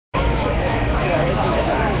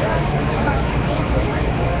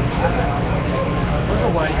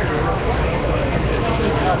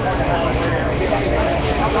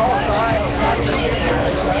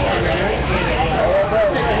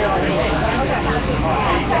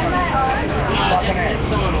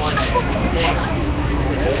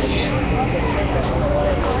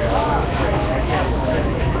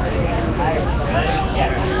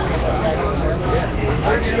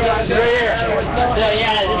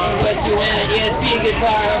what you win an ESP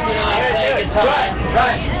guitar, hoping I'll play guitar.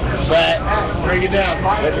 But break it down.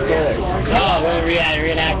 Let's go there. Oh, we're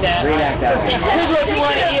reenact that. Reenact that. Here's what you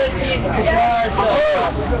want an ESP guitar. So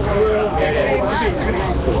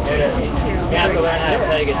you have to learn how to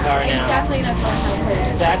play guitar now.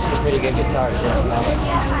 It's actually a pretty good guitar too.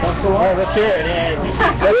 Alright, let's hear it.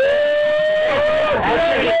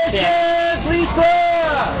 Congratulations, Lisa!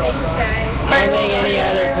 I don't think any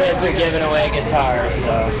other kids are giving away guitars,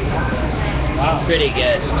 so pretty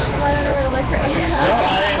good.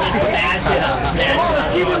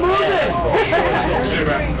 Keep it moving!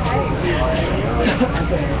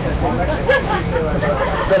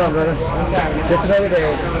 Sit on, brother. Just another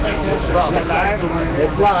day.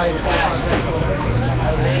 It's live.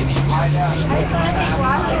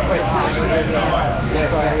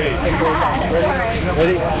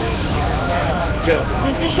 Ready? Go.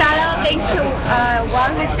 Just a shout out, thanks to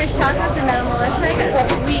Wildwood Fish Tacos and Metal Militia, got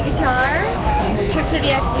a sweet guitar, trip to the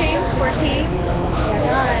Extreme, 14.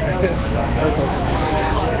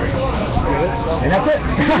 And that's it.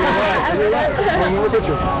 One more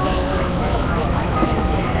picture.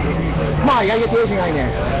 Come on, you gotta get the Asian guy in there.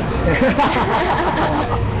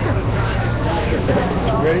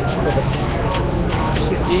 Ready?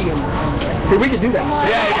 See, we can do that.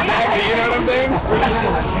 Yeah, exactly. You know what I'm saying?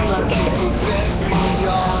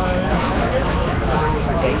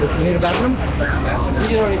 You need a bathroom? You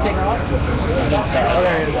can already take it off.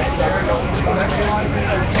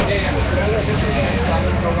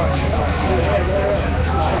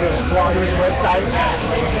 Website.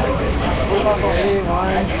 Hold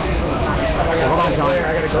on, John. I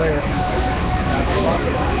gotta go here.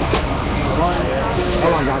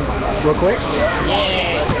 Hold on, John. Real quick.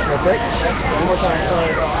 Real quick. One more time.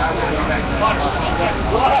 Sorry.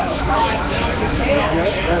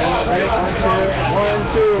 One,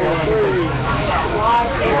 two, three.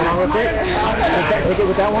 Hold on real quick. Look at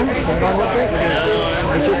with that one. Hold on real quick.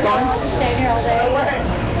 Is this on?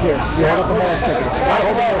 Here. You have it from that second.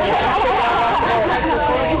 Hold on.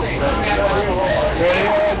 Ready?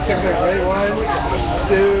 One,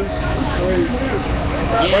 two, three.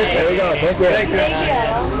 There we go. Thank you. Thank you.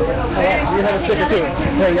 You have a sticker too.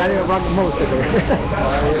 Hey, I need a rock and roll sticker.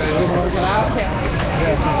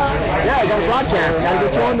 Yeah, I got a broadcast. I gotta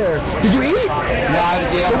get you on there. Did you eat? No, I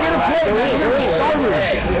didn't. Go get a plate. Go get a starter.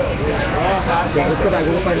 Yeah, let's go back.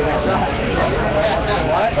 We'll find it out.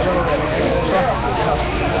 What?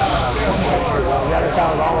 We gotta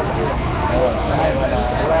count all of them.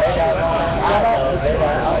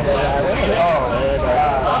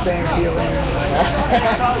 Same feeling.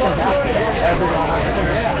 Everyone.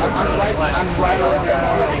 I'm right over there.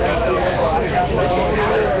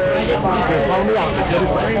 Call me out.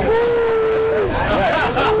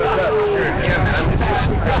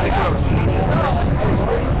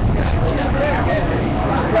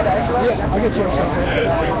 Yeah, I'll get you.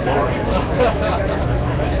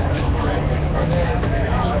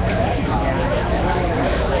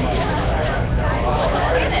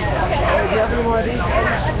 Do you have any more of these?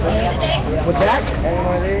 What's that? Any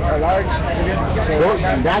more of these? A large?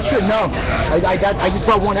 That should, no. I just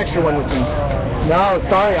brought one extra one with me. No,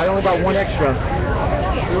 sorry, I only brought one extra.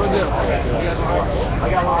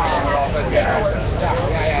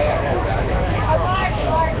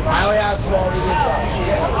 I only have 12 of these.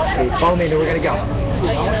 Okay, follow me, then we're going to go.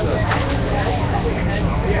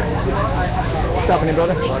 What's happening,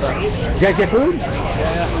 brother? Did you guys get food?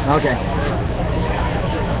 Yeah. Okay.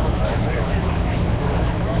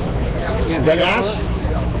 Is that ash?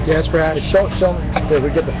 Yeah, it's for ash. Show there, we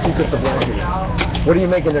get the secrets of life. What are you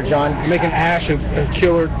making there, John? I'm making ash a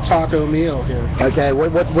killer taco meal here. Okay,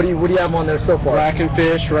 what do you have on there so far? Blackened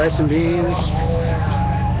fish, rice and beans.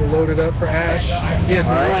 We're loaded up for ash. He has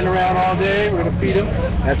been running around all day. We're gonna feed him.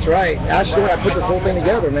 That's right. Ash, I put this whole thing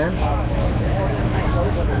together, man.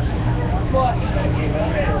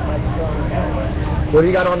 What do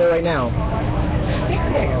you got on there right now?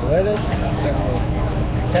 Lettuce,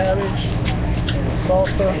 cabbage,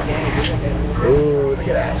 salsa. Ooh, look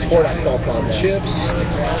at that. Pour that salsa on there. Chips.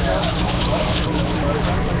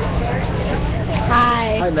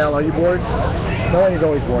 Hi. Hi, Mel. Are you bored? Melanie's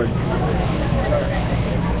always bored.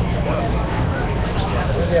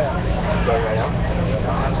 Yeah.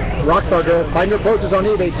 Rockstar girl. Find your posters on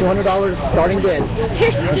eBay. $200 starting bid.